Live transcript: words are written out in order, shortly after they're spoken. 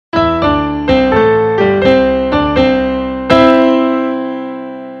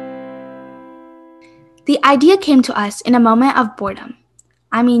The idea came to us in a moment of boredom.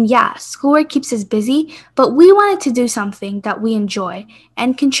 I mean, yeah, schoolwork keeps us busy, but we wanted to do something that we enjoy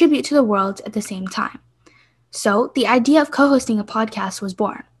and contribute to the world at the same time. So the idea of co-hosting a podcast was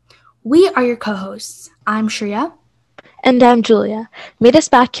born. We are your co-hosts. I'm Shreya. And I'm Julia. Meet us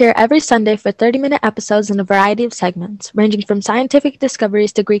back here every Sunday for 30-minute episodes in a variety of segments, ranging from scientific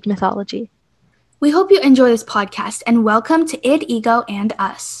discoveries to Greek mythology. We hope you enjoy this podcast and welcome to Id, Ego, and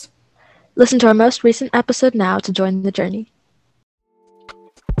Us. Listen to our most recent episode now to join the journey.